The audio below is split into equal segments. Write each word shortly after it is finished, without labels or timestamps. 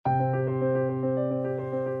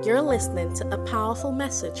You're listening to a powerful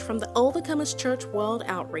message from the Overcomers Church World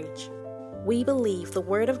Outreach. We believe the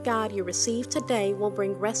Word of God you receive today will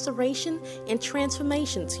bring restoration and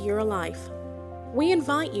transformation to your life. We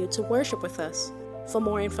invite you to worship with us. For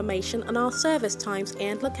more information on our service times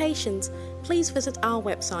and locations, please visit our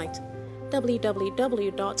website,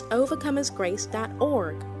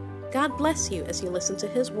 www.overcomersgrace.org. God bless you as you listen to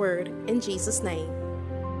His Word in Jesus' name.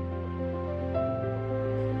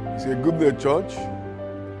 It's a good day, church.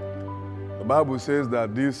 The Bible says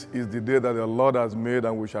that this is the day that the Lord has made,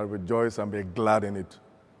 and we shall rejoice and be glad in it.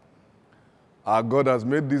 Our God has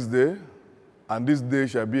made this day, and this day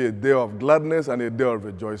shall be a day of gladness and a day of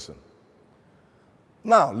rejoicing.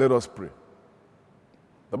 Now, let us pray.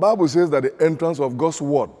 The Bible says that the entrance of God's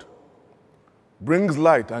word brings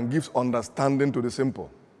light and gives understanding to the simple.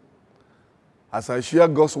 As I share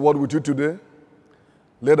God's word with you today,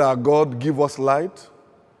 let our God give us light.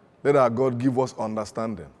 Let our God give us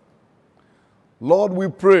understanding. Lord, we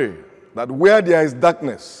pray that where there is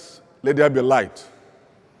darkness, let there be light.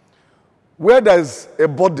 Where there is a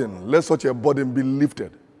burden, let such a burden be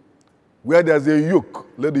lifted. Where there is a yoke,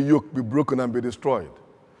 let the yoke be broken and be destroyed.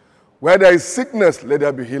 Where there is sickness, let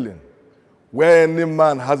there be healing. Where any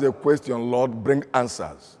man has a question, Lord, bring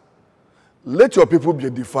answers. Let your people be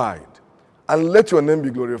edified, and let your name be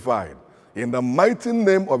glorified. In the mighty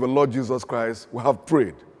name of the Lord Jesus Christ, we have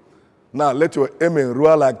prayed. Now let your amen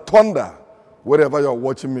roar like thunder wherever you're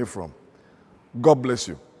watching me from. God bless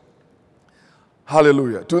you.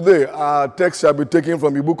 Hallelujah. Today, our text shall be taken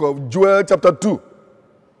from the book of Joel chapter 2.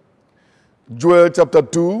 Joel chapter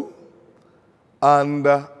 2 and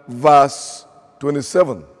verse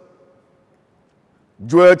 27.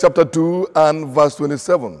 Joel chapter 2 and verse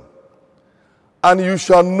 27. And you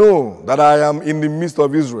shall know that I am in the midst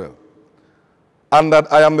of Israel, and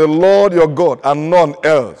that I am the Lord your God, and none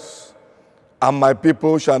else. And my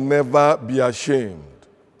people shall never be ashamed.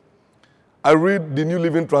 I read the New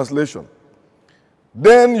Living Translation.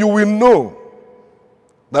 Then you will know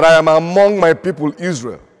that I am among my people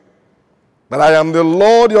Israel, that I am the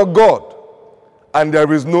Lord your God, and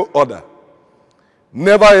there is no other.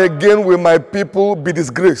 Never again will my people be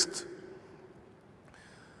disgraced.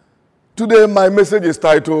 Today my message is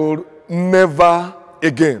titled, Never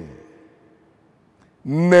Again.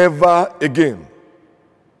 Never again.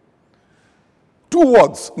 Two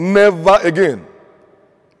words, never again.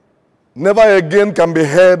 Never again can be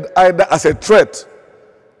heard either as a threat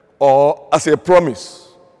or as a promise.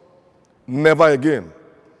 Never again.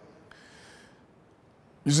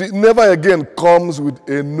 You see, never again comes with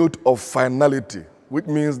a note of finality, which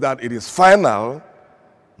means that it is final,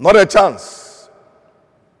 not a chance.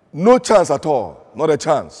 No chance at all, not a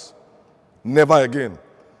chance. Never again.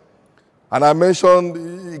 And I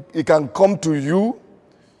mentioned it can come to you.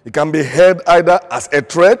 It can be heard either as a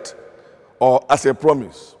threat or as a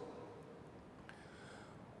promise.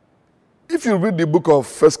 If you read the book of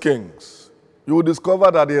 1 Kings, you will discover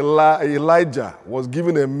that Elijah was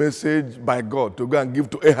given a message by God to go and give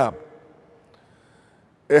to Ahab.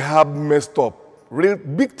 Ahab messed up, real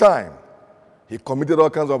big time. He committed all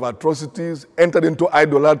kinds of atrocities, entered into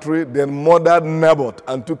idolatry, then murdered Naboth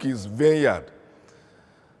and took his vineyard.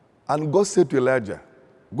 And God said to Elijah,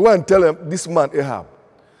 go and tell him, this man Ahab,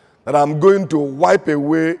 that I'm going to wipe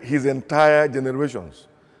away his entire generations.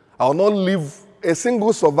 I will not leave a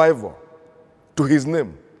single survivor to his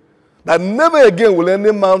name. That never again will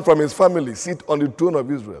any man from his family sit on the throne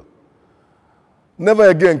of Israel. Never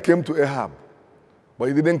again came to Ahab. But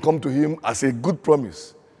it didn't come to him as a good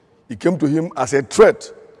promise. It came to him as a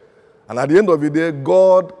threat. And at the end of the day,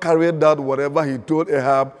 God carried out whatever he told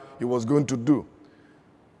Ahab he was going to do.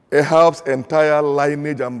 Ahab's entire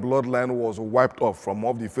lineage and bloodline was wiped off from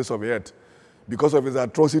off the face of the earth because of his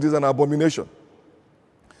atrocities and abomination.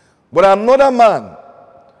 But another man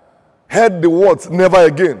heard the words, never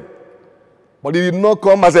again. But it did not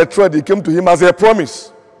come as a threat. It came to him as a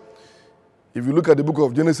promise. If you look at the book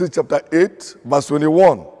of Genesis chapter 8, verse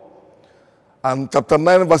 21, and chapter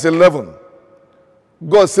 9, verse 11,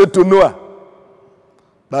 God said to Noah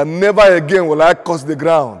that never again will I curse the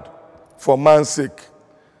ground for man's sake.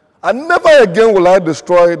 And never again will I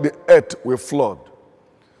destroy the earth with flood.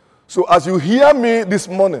 So as you hear me this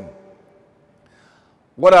morning,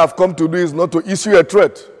 what I have come to do is not to issue a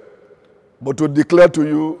threat, but to declare to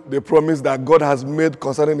you the promise that God has made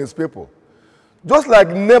concerning his people. Just like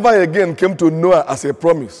never again came to Noah as a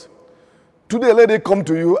promise, today let it come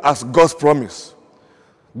to you as God's promise.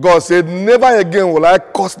 God said, never again will I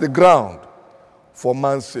curse the ground for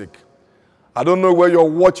man's sake. I don't know where you're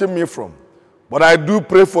watching me from, but I do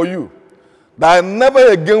pray for you that never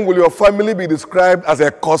again will your family be described as a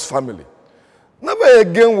cursed family. Never Never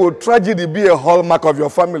again will tragedy be a hallmark of your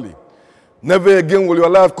family. Never again will your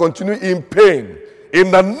life continue in pain.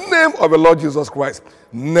 In the name of the Lord Jesus Christ.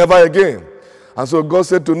 Never again. And so God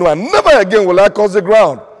said to Noah, never again will I curse the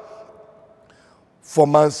ground for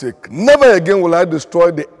man's sake. Never again will I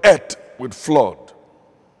destroy the earth with flood.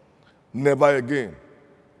 Never again.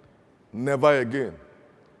 Never again.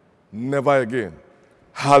 Never again.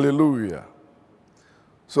 Hallelujah.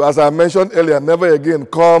 So as I mentioned earlier, never again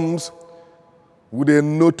comes with a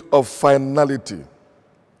note of finality.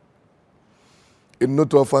 A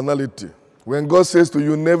note of finality. When God says to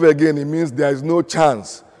you never again, it means there is no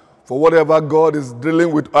chance for whatever God is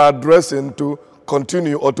dealing with or addressing to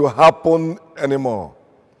continue or to happen anymore.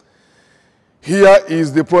 Here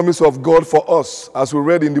is the promise of God for us, as we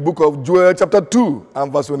read in the book of Joel chapter 2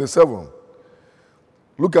 and verse 27.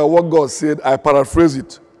 Look at what God said. I paraphrase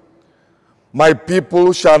it. My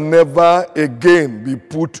people shall never again be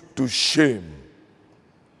put to shame.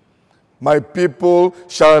 My people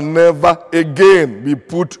shall never again be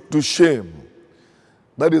put to shame.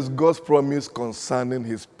 That is God's promise concerning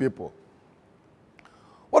his people.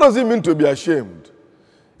 What does it mean to be ashamed?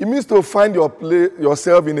 It means to find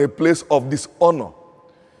yourself in a place of dishonor,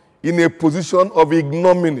 in a position of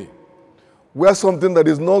ignominy, where something that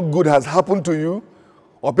is not good has happened to you,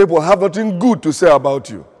 or people have nothing good to say about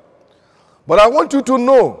you. But I want you to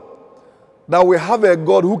know that we have a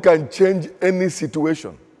God who can change any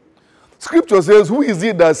situation. Scripture says, who is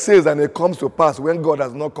it that says and it comes to pass when God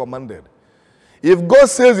has not commanded? If God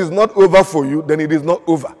says it's not over for you, then it is not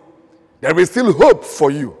over. There is still hope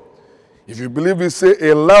for you. If you believe it, say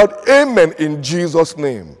a loud amen in Jesus'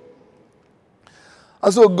 name.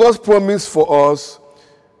 And so God's promise for us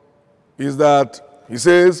is that he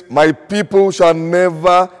says, my people shall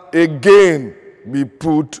never again be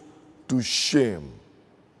put to shame.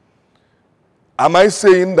 Am I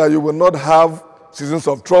saying that you will not have seasons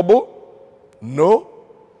of trouble? No.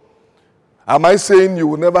 Am I saying you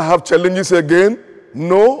will never have challenges again?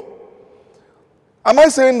 No. Am I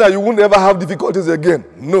saying that you won't ever have difficulties again?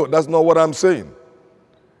 No, that's not what I'm saying.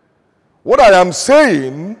 What I am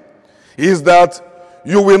saying is that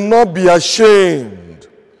you will not be ashamed,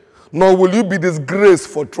 nor will you be disgraced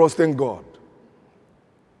for trusting God.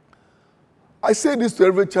 I say this to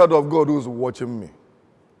every child of God who's watching me.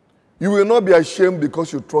 You will not be ashamed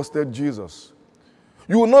because you trusted Jesus.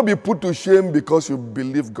 You will not be put to shame because you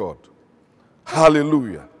believe God.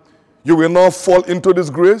 Hallelujah. You will not fall into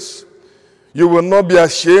disgrace. You will not be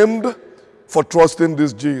ashamed for trusting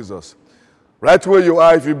this Jesus. Right where you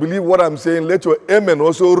are, if you believe what I'm saying, let your amen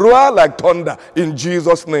also roar like thunder in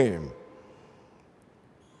Jesus' name.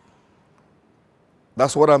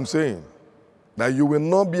 That's what I'm saying. That you will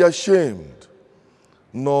not be ashamed,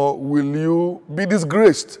 nor will you be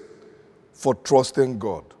disgraced for trusting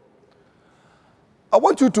God. I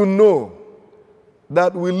want you to know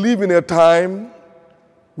that we live in a time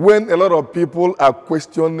when a lot of people are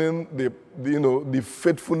questioning the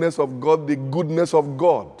faithfulness of God, the goodness of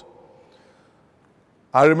God.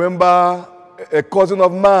 I remember a cousin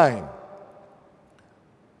of mine,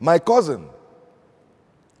 my cousin,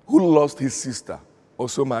 who lost his sister,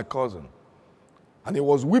 also my cousin. And he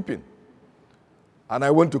was weeping. And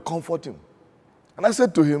I went to comfort him. And I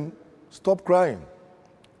said to him, stop crying.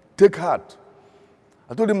 Take heart.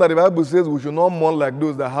 I told him that the Bible says we should not mourn like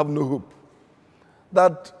those that have no hope.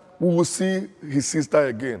 That we will see his sister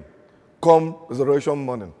again come resurrection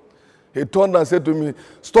morning. He turned and said to me,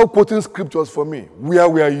 stop quoting scriptures for me. Where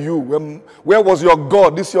were you? Where was your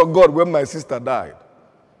God? This is your God when my sister died.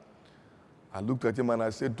 I looked at him and I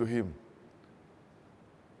said to him,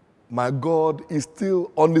 my God is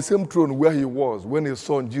still on the same throne where he was when his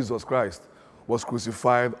son Jesus Christ was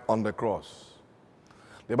crucified on the cross.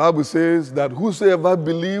 The Bible says that whosoever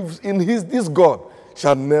believes in this God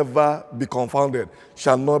shall never be confounded,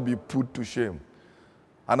 shall not be put to shame.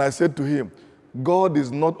 And I said to him, God is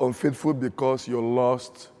not unfaithful because you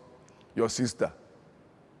lost your sister.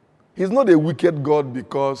 He's not a wicked God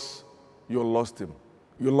because you lost him.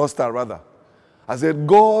 You lost her, rather. I said,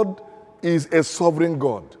 God is a sovereign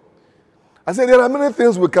God. I said, there are many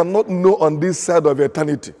things we cannot know on this side of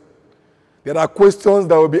eternity. There are questions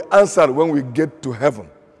that will be answered when we get to heaven.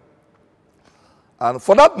 And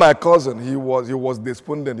for that, my cousin, he was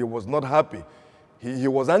despondent. He was not happy. He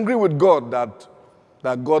was angry with God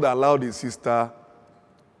that God allowed his sister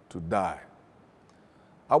to die.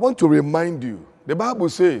 I want to remind you, the Bible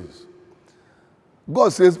says, God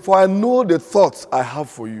says, for I know the thoughts I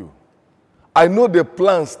have for you. I know the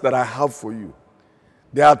plans that I have for you.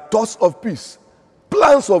 They are thoughts of peace,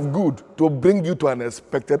 plans of good to bring you to an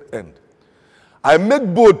expected end. I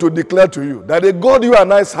make bold to declare to you that the God you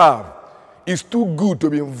and I serve is too good to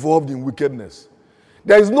be involved in wickedness.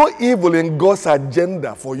 There is no evil in God's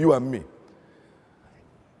agenda for you and me.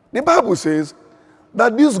 The Bible says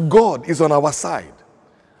that this God is on our side.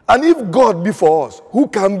 And if God be for us, who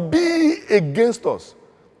can be against us?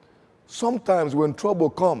 Sometimes when trouble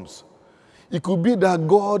comes, it could be that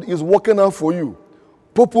God is working out for you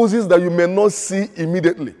purposes that you may not see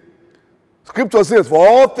immediately. Scripture says, for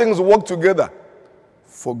all things work together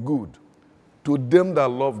for good to them that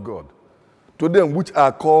love God, to them which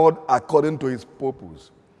are called according to his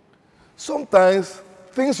purpose. Sometimes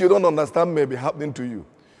things you don't understand may be happening to you.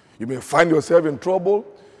 You may find yourself in trouble.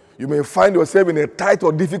 You may find yourself in a tight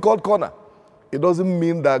or difficult corner. It doesn't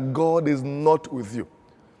mean that God is not with you.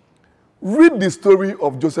 Read the story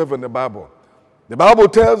of Joseph in the Bible. The Bible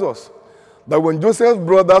tells us that when Joseph's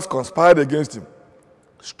brothers conspired against him,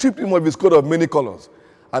 stripped him of his coat of many colors,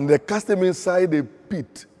 and they cast him inside a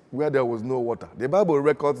pit where there was no water. The Bible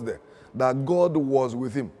records there that God was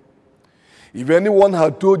with him. If anyone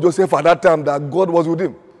had told Joseph at that time that God was with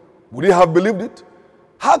him, would he have believed it?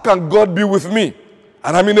 How can God be with me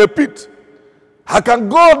and I'm in a pit? How can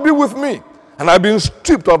God be with me and I've been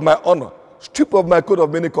stripped of my honor, stripped of my coat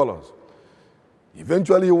of many colors?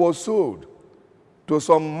 Eventually he was sold to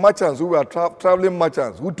some merchants who were traveling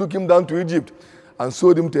merchants who took him down to Egypt and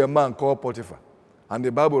sold him to a man called Potiphar. And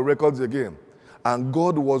the Bible records again, and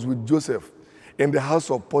God was with Joseph in the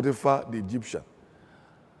house of Potiphar the Egyptian.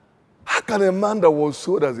 How can a man that was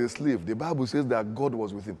sold as a slave, the Bible says that God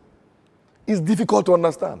was with him? It's difficult to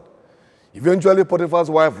understand. Eventually Potiphar's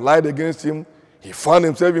wife lied against him. He found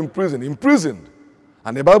himself in prison, imprisoned.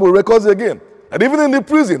 And the Bible records again that even in the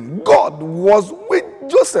prison, God was with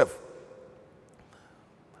Joseph.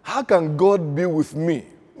 How can God be with me?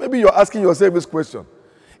 Maybe you're asking yourself this question.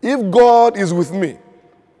 If God is with me,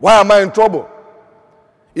 why am I in trouble?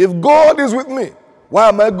 If God is with me, why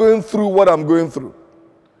am I going through what I'm going through?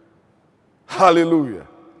 Hallelujah.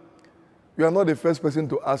 You are not the first person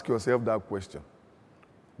to ask yourself that question.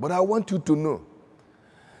 But I want you to know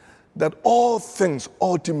that all things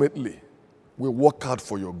ultimately will work out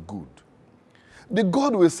for your good. The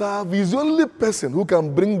God we serve is the only person who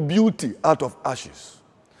can bring beauty out of ashes.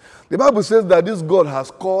 The Bible says that this God has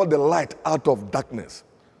called the light out of darkness.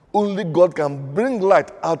 Only God can bring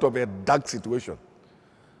light out of a dark situation.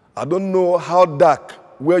 I don't know how dark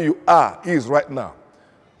where you are is right now.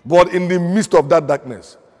 But in the midst of that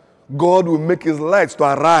darkness, God will make his lights to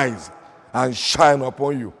arise and shine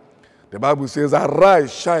upon you. The Bible says,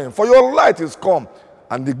 arise, shine, for your light is come,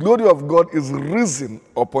 and the glory of God is risen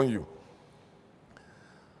upon you.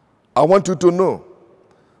 I want you to know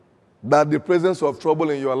that the presence of trouble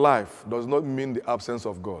in your life does not mean the absence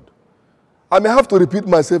of God. I may have to repeat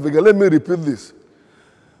myself again. Let me repeat this.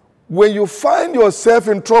 When you find yourself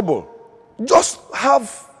in trouble, just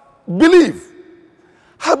believe.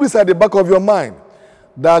 Have this at the back of your mind,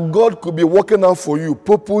 that God could be working out for you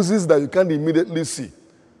purposes that you can't immediately see.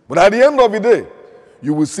 But at the end of the day,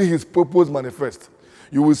 you will see his purpose manifest.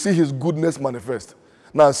 You will see his goodness manifest.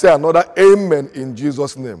 Now say another amen in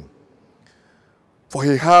Jesus' name. For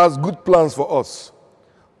he has good plans for us,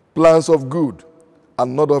 plans of good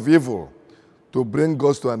and not of evil, to bring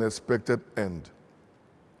us to an expected end.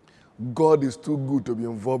 God is too good to be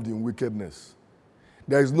involved in wickedness.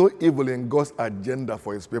 There is no evil in God's agenda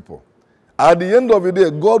for his people. At the end of the day,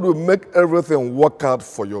 God will make everything work out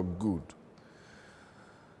for your good.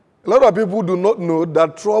 A lot of people do not know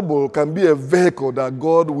that trouble can be a vehicle that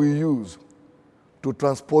God will use to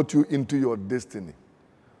transport you into your destiny.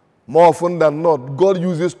 More often than not, God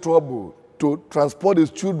uses trouble to transport his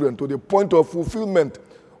children to the point of fulfillment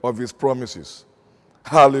of his promises.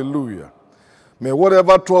 Hallelujah. May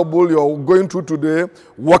whatever trouble you're going through today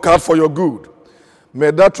work out for your good.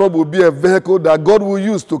 May that trouble be a vehicle that God will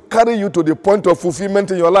use to carry you to the point of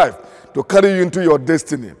fulfillment in your life, to carry you into your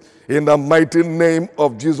destiny. In the mighty name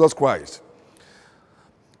of Jesus Christ.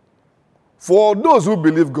 For those who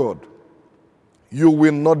believe God, you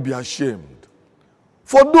will not be ashamed.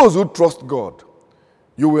 For those who trust God,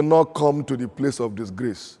 you will not come to the place of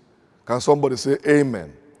disgrace. Can somebody say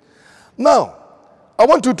amen? Now, I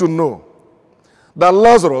want you to know that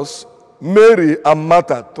Lazarus, Mary, and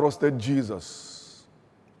Martha trusted Jesus.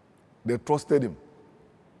 They trusted him.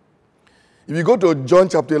 If you go to John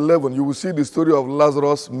chapter 11, you will see the story of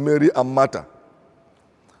Lazarus, Mary, and Martha.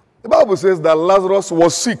 The Bible says that Lazarus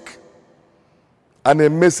was sick, and a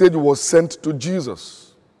message was sent to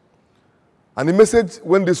Jesus. And the message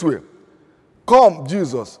went this way: come,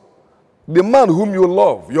 Jesus, the man whom you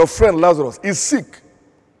love, your friend Lazarus, is sick.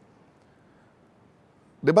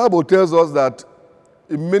 The Bible tells us that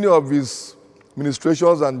in many of his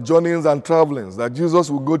ministrations and journeyings and travelings, that Jesus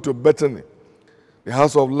would go to Bethany the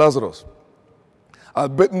house of Lazarus.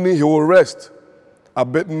 At Bethany, he will rest.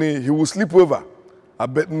 At Bethany, he will sleep over.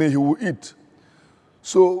 At Bethany, he will eat.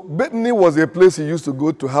 So Bethany was a place he used to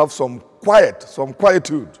go to have some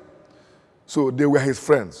quietude. So they were his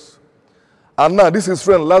friends. And now this his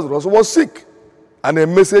friend Lazarus was sick. And a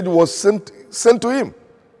message was sent to him.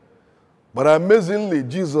 But amazingly,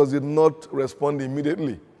 Jesus did not respond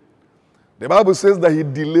immediately. The Bible says that he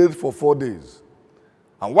delayed for 4 days.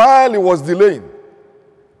 And while he was delaying,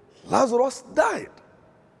 Lazarus died.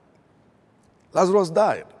 Lazarus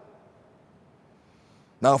died.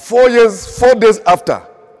 Now 4 days after,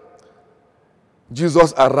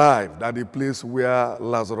 Jesus arrived at the place where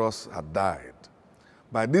Lazarus had died.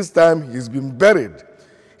 By this time, he's been buried.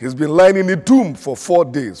 He's been lying in the tomb for 4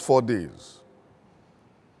 days.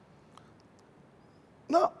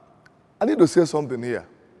 Now, I need to say something here.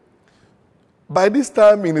 By this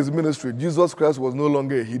time in his ministry, Jesus Christ was no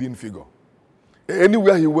longer a hidden figure.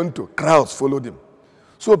 Anywhere he went to, crowds followed him.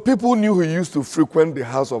 So people knew he used to frequent the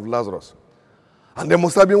house of Lazarus. And they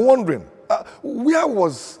must have been wondering,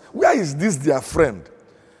 where is this their friend?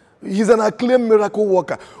 He's an acclaimed miracle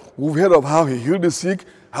worker. We've heard of how he healed the sick,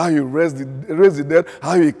 how he raised the dead,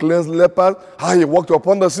 how he cleansed lepers, how he walked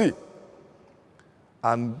upon the sea.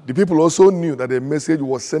 And the people also knew that a message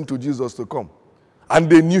was sent to Jesus to come. And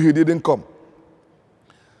they knew he didn't come.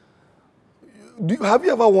 Have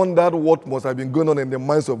you ever wondered what must have been going on in the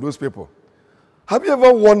minds of those people? Have you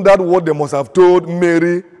ever wondered what they must have told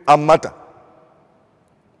Mary and Martha?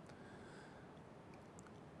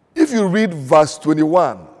 If you read verse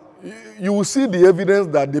 21, you will see the evidence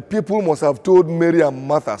that the people must have told Mary and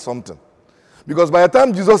Martha something. Because by the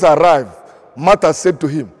time Jesus arrived, Martha said to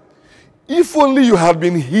him, "If only you had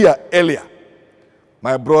been here earlier,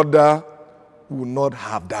 my brother would not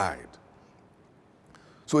have died."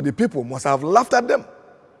 So the people must have laughed at them.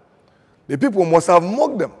 The people must have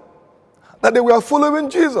mocked them, that they were following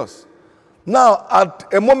Jesus. Now,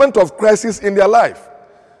 at a moment of crisis in their life,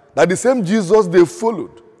 that the same Jesus they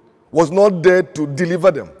followed was not there to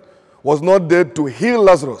deliver them, was not there to heal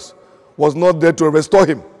Lazarus, was not there to restore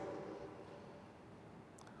him.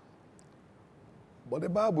 But the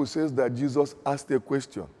Bible says that Jesus asked a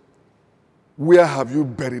question, "Where have you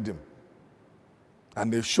buried him?"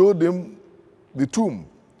 And they showed him the tomb.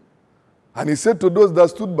 And he said to those that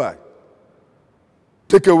stood by,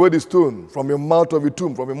 "Take away the stone from the mouth of the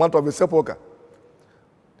tomb, from the mouth of the sepulchre."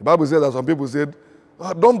 The Bible says that some people said,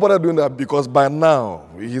 "Don't bother doing that, because by now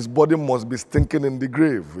his body must be stinking in the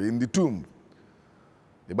grave, in the tomb."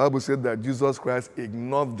 The Bible said that Jesus Christ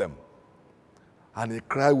ignored them. And he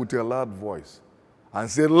cried with a loud voice and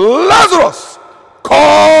said, "Lazarus,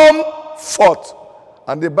 come forth."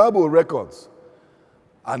 And the Bible records,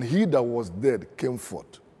 and he that was dead came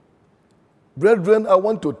forth. Brethren, I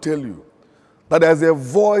want to tell you that there's a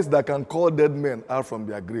voice that can call dead men out from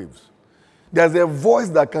their graves. There's a voice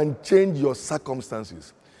that can change your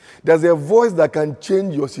circumstances. There's a voice that can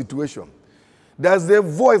change your situation. There's a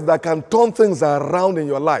voice that can turn things around in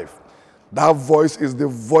your life. That voice is the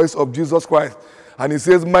voice of Jesus Christ. And he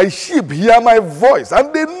says, "My sheep hear my voice,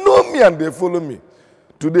 and they know me and they follow me."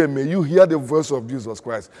 Today, may you hear the voice of Jesus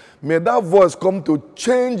Christ. May that voice come to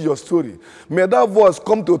change your story. May that voice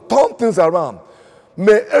come to turn things around.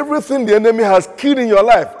 May everything the enemy has killed in your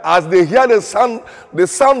life, as they hear the sound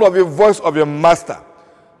of the voice of your master,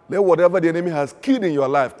 let whatever the enemy has killed in your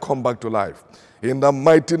life come back to life. In the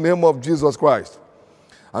mighty name of Jesus Christ.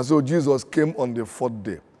 And so Jesus came on the 4th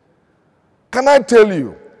day. Can I tell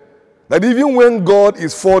you that even when God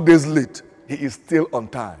is 4 days late, he is still on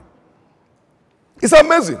time? It's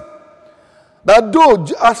amazing that though,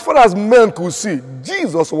 as far as men could see,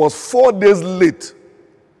 Jesus was 4 days late,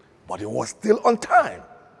 but he was still on time.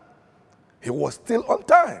 He was still on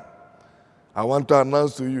time. I want to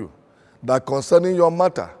announce to you that concerning your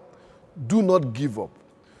matter, do not give up.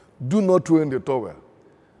 Do not throw in the towel.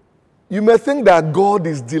 You may think that God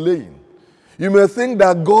is delaying. You may think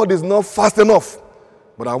that God is not fast enough.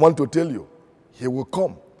 But I want to tell you, he will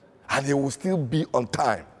come and he will still be on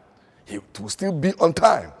time. He will still be on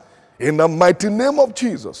time. In the mighty name of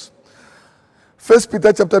Jesus. 1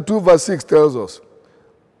 Peter chapter 2 verse 6 tells us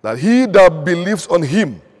that he that believes on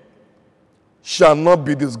him shall not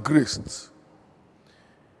be disgraced.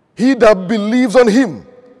 He that believes on him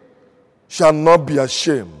shall not be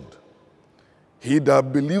ashamed. He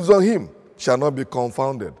that believes on him shall not be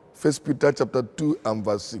confounded. 1 Peter chapter 2 and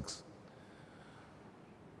verse 6.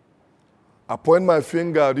 I point my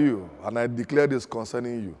finger at you and I declare this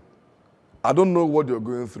concerning you. I don't know what you're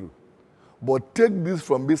going through, but take this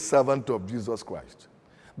from this servant of Jesus Christ,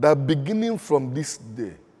 that beginning from this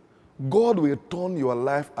day, God will turn your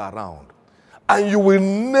life around And you will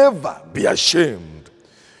never be ashamed.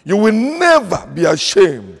 You will never be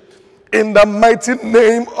ashamed. In the mighty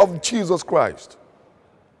name of Jesus Christ.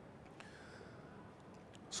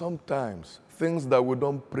 Sometimes things that we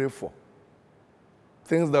don't pray for,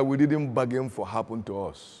 things that we didn't bargain for happen to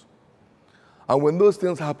us. And when those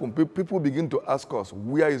things happen, people begin to ask us,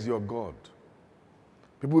 where is your God?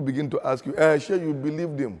 People begin to ask you, sure you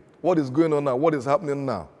believed him. What is going on now? What is happening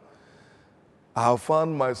now? I have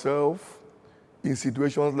found myself in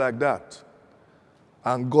situations like that.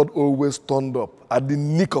 And God always turned up at the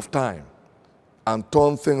nick of time and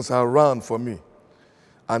turned things around for me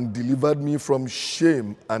and delivered me from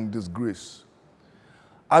shame and disgrace.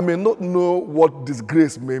 I may not know what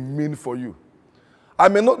disgrace may mean for you. I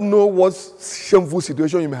may not know what shameful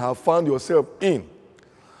situation you may have found yourself in.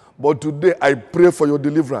 But today I pray for your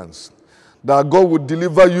deliverance, that God will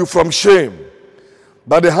deliver you from shame,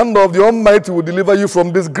 that the hand of the Almighty will deliver you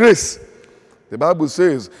from disgrace. The Bible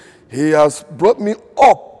says, he has brought me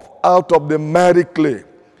up out of the miry clay.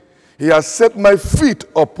 He has set my feet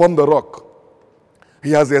upon the rock.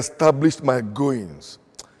 He has established my goings.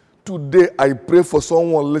 Today, I pray for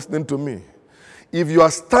someone listening to me. If you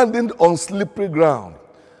are standing on slippery ground,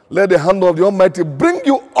 let the hand of the Almighty bring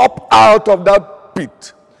you up out of that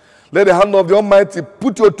pit. Let the hand of the Almighty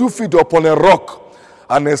put your 2 feet upon a rock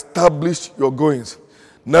and establish your goings.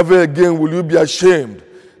 Never again will you be ashamed.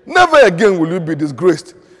 Never again will you be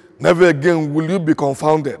disgraced. Never again will you be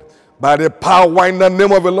confounded by the power in the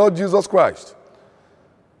name of the Lord Jesus Christ.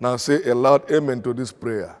 Now say a loud amen to this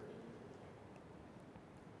prayer.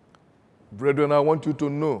 Brethren, I want you to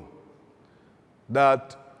know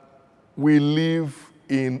that we live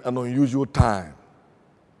in an unusual time.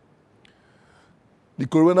 The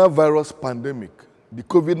coronavirus pandemic, the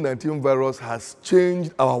COVID-19 virus has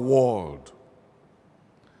changed our world.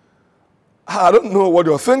 I don't know what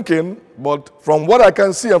you're thinking, but from what I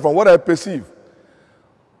can see and from what I perceive,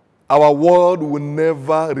 our world will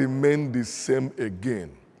never remain the same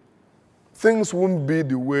again. Things won't be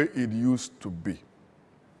the way it used to be.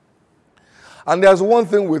 And there's one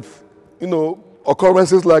thing with,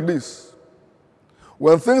 occurrences like this.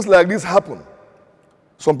 When things like this happen,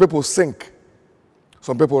 some people sink,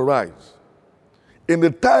 some people rise. In the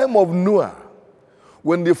time of Noah,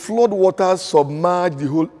 when the flood waters submerged the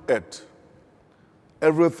whole earth,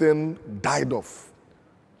 everything died off.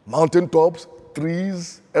 Mountaintops,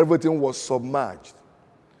 trees, everything was submerged.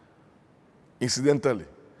 Incidentally,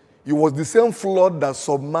 it was the same flood that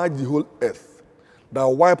submerged the whole earth, that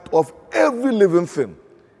wiped off every living thing.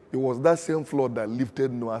 It was that same flood that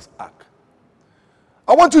lifted Noah's ark.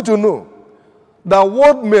 I want you to know that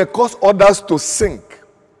what may cause others to sink,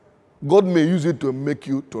 God may use it to make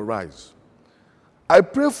you to rise. I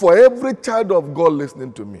pray for every child of God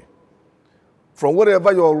listening to me, from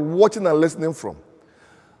wherever you're watching and listening from,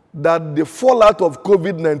 that the fallout of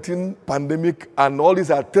COVID-19 pandemic and all these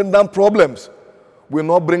attendant problems will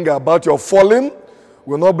not bring about your falling,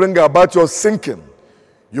 will not bring about your sinking.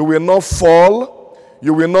 You will not fall,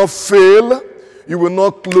 you will not fail, you will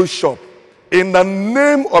not close shop. In the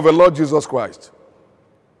name of the Lord Jesus Christ.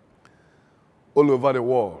 All over the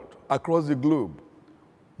world, across the globe,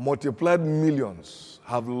 multiplied millions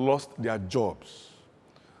have lost their jobs.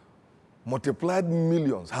 Multiplied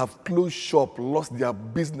millions have closed shop, lost their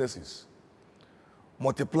businesses.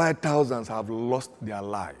 Multiplied thousands have lost their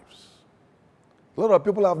lives. A lot of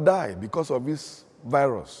people have died because of this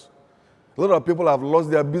virus. A lot of people have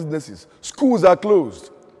lost their businesses. Schools are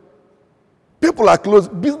closed. People are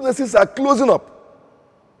closed. Businesses are closing up.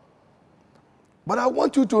 But I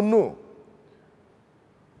want you to know,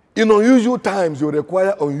 in unusual times, you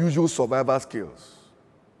require unusual survival skills.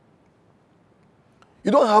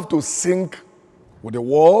 You don't have to sink with the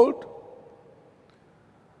world.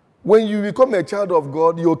 When you become a child of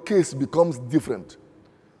God, your case becomes different.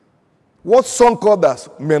 What sunk others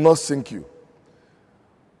may not sink you.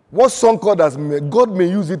 What sunk others, God may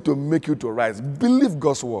use it to make you to rise. Believe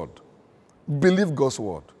God's word. Believe God's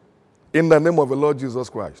word. In the name of the Lord Jesus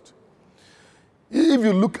Christ. If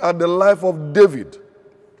you look at the life of David,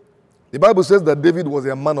 the Bible says that David was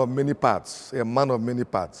a man of many parts. A man of many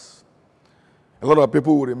parts. A lot of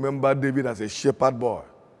people will remember David as a shepherd boy.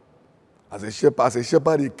 As a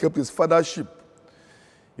shepherd, he kept his father's sheep.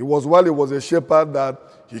 It was while he was a shepherd that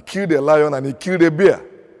he killed a lion and he killed a bear.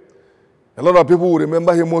 A lot of people will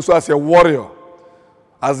remember him also as a warrior,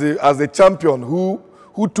 as a champion who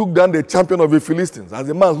took down the champion of the Philistines, as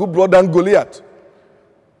a man who brought down Goliath.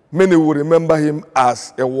 Many will remember him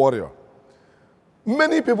as a warrior.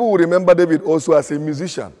 Many people will remember David also as a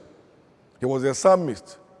musician. He was a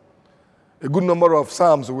psalmist. A good number of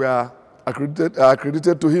psalms were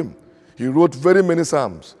accredited to him. He wrote very many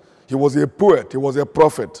psalms. He was a poet. He was a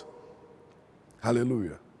prophet.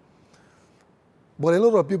 Hallelujah. But a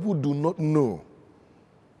lot of people do not know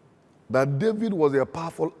that David was a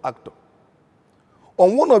powerful actor.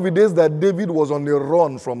 On one of the days that David was on the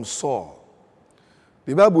run from Saul,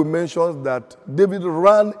 the Bible mentions that David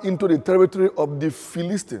ran into the territory of the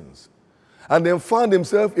Philistines and then found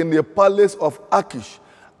himself in the palace of Achish.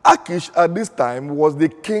 Achish at this time was the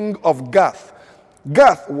king of Gath.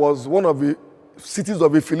 Gath was one of the cities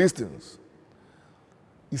of the Philistines.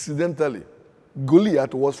 Incidentally,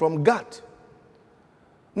 Goliath was from Gath.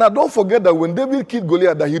 Now don't forget that when David killed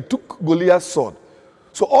Goliath, that he took Goliath's sword.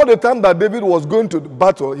 So all the time that David was going to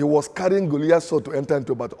battle, he was carrying Goliath's sword to enter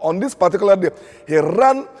into battle. On this particular day, he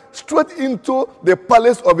ran straight into the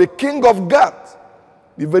palace of a king of Gath,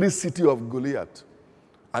 the very city of Goliath.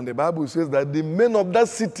 And the Bible says that the men of that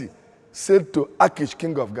city said to Achish,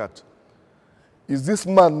 king of Gath, "Is this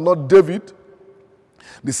man not David?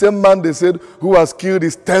 The same man they said who has killed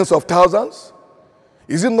his tens of thousands?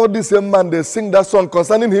 Is it not the same man they sing that song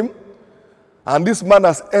concerning him? And this man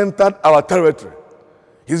has entered our territory.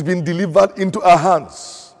 He's been delivered into our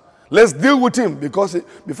hands. Let's deal with him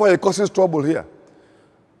before he causes trouble here."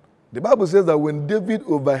 The Bible says that when David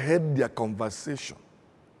overheard their conversation,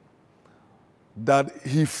 that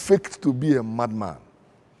he faked to be a madman.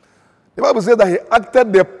 The Bible says that he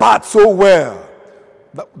acted the part so well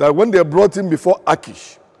that when they brought him before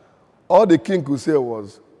Achish, all the king could say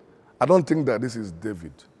was, "I don't think that this is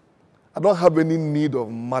David. I don't have any need of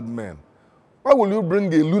madmen. Why will you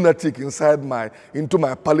bring a lunatic into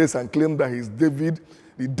my palace and claim that he's David,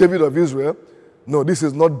 the David of Israel? No, this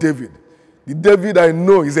is not David. The David I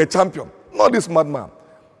know is a champion, not this madman."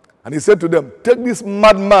 And he said to them, "Take this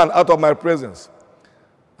madman out of my presence."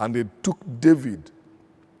 And they took David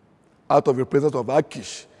out of the presence of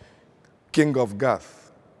Achish, king of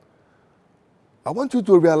Gath. I want you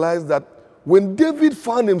to realize that when David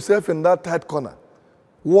found himself in that tight corner,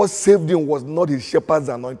 what saved him was not his shepherd's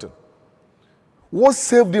anointing. What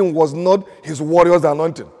saved him was not his warrior's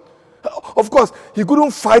anointing. Of course, he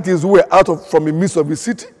couldn't fight his way from the midst of the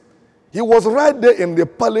city. He was right there in the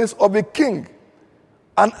palace of a king,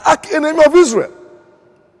 an arch-enemy of Israel.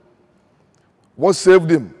 What saved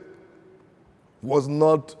him was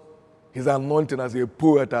not his anointing as a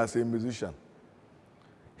poet, as a musician.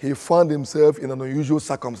 He found himself in an unusual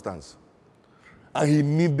circumstance, and he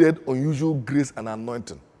needed unusual grace and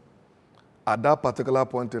anointing. At that particular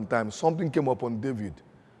point in time, something came upon David.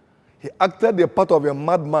 He acted the part of a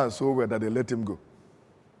madman so well that they let him go.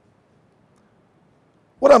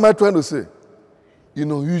 What am I trying to say?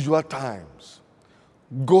 In unusual times,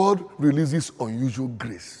 God releases unusual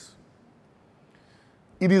grace.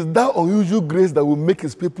 It is that unusual grace that will make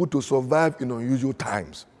his people to survive in unusual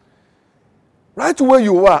times. Right where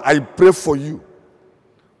you are, I pray for you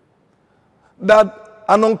that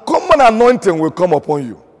an uncommon anointing will come upon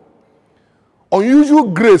you. Unusual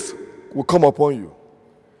grace will come upon you.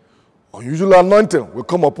 Unusual anointing will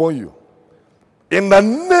come upon you. In the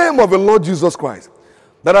name of the Lord Jesus Christ,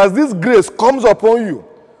 that as this grace comes upon you,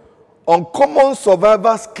 uncommon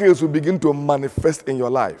survival skills will begin to manifest in your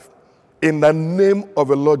life. In the name of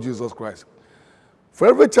the Lord Jesus Christ. For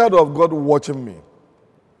every child of God watching me,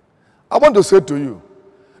 I want to say to you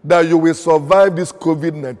that you will survive this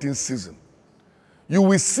COVID-19 season. You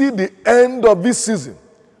will see the end of this season.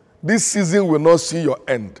 This season will not see your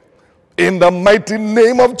end. In the mighty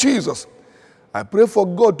name of Jesus, I pray for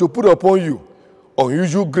God to put upon you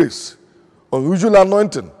unusual grace, unusual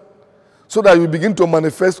anointing, so that you begin to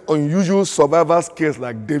manifest unusual survival skills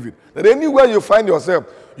like David. That anywhere you find yourself,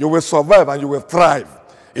 you will survive and you will thrive.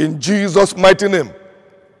 In Jesus' mighty name.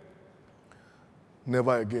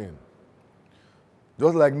 Never again.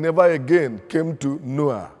 Just like never again came to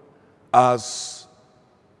Noah as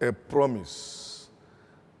a promise.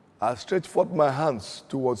 I stretch forth my hands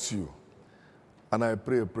towards you and I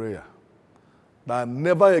pray a prayer that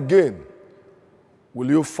never again will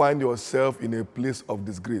you find yourself in a place of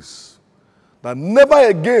disgrace. That never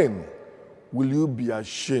again will you be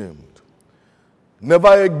ashamed.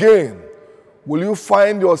 Never again will you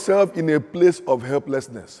find yourself in a place of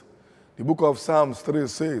helplessness. The book of Psalms 3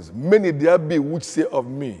 says, "Many there be which say of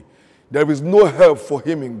me, there is no help for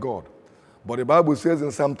him in God." But the Bible says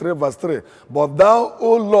in Psalm 3 verse 3, "But thou,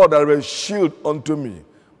 O Lord, art a shield unto me,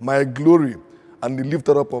 my glory, and the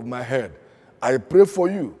lifter up of my head." I pray for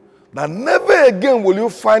you that never again will you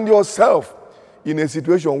find yourself in a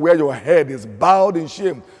situation where your head is bowed in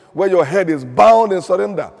shame, where your head is bowed in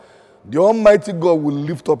surrender. The Almighty God will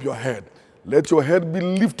lift up your head. Let your head be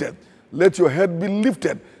lifted. Let your head be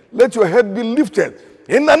lifted. Let your head be lifted.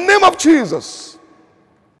 In the name of Jesus.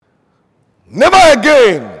 Never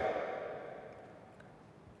again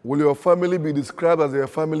will your family be described as a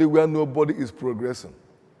family where nobody is progressing.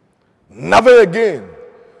 Never again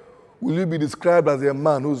will you be described as a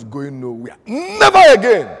man who's going nowhere. Never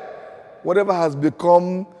again. Whatever has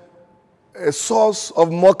become a source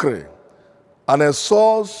of mockery and a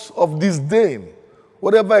source of disdain,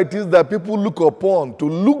 whatever it is that people look upon to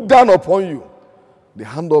look down upon you, the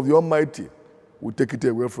hand of the Almighty will take it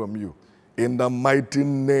away from you. In the mighty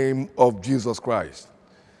name of Jesus Christ.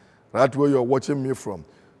 Right where you're watching me from,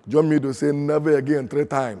 join me to say never again 3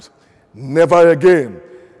 times. Never again.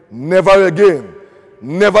 Never again.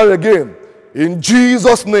 Never again. In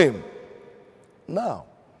Jesus' name. Now,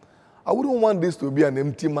 I wouldn't want this to be an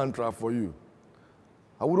empty mantra for you.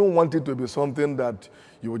 I wouldn't want it to be something that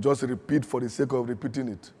you would just repeat for the sake of repeating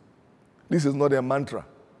it. This is not a mantra.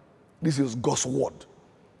 This is God's word.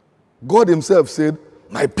 God himself said,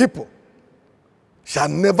 my people shall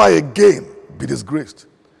never again be disgraced.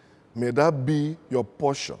 May that be your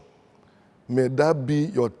portion. May that be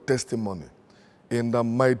your testimony. In the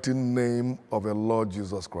mighty name of the Lord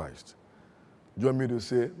Jesus Christ. Join me to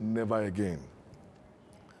say, never again.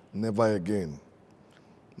 Never again.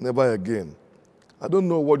 Never again. I don't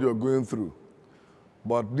know what you're going through,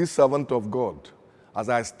 but this servant of God, as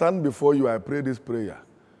I stand before you, I pray this prayer,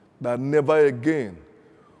 that never again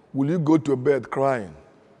will you go to bed crying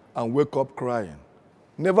and wake up crying.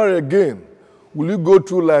 Never again will you go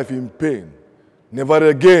through life in pain. Never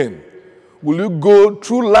again will you go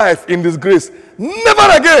through life in disgrace.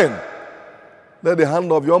 Never again. Let the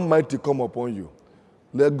hand of the Almighty come upon you.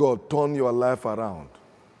 Let God turn your life around.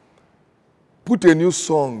 Put a new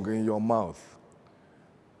song in your mouth.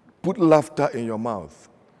 Put laughter in your mouth.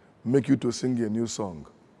 Make you to sing a new song.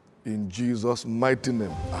 In Jesus' mighty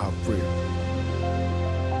name, I have prayed.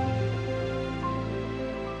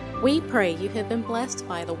 We pray you have been blessed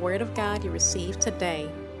by the Word of God you received today.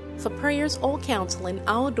 For prayers or counseling,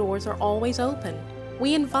 our doors are always open.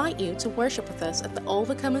 We invite you to worship with us at the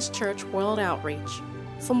Overcomers Church World Outreach.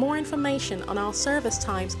 For more information on our service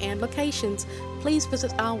times and locations, please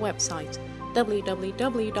visit our website,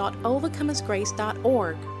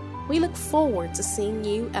 www.overcomersgrace.org. We look forward to seeing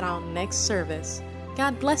you at our next service.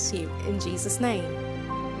 God bless you in Jesus' name.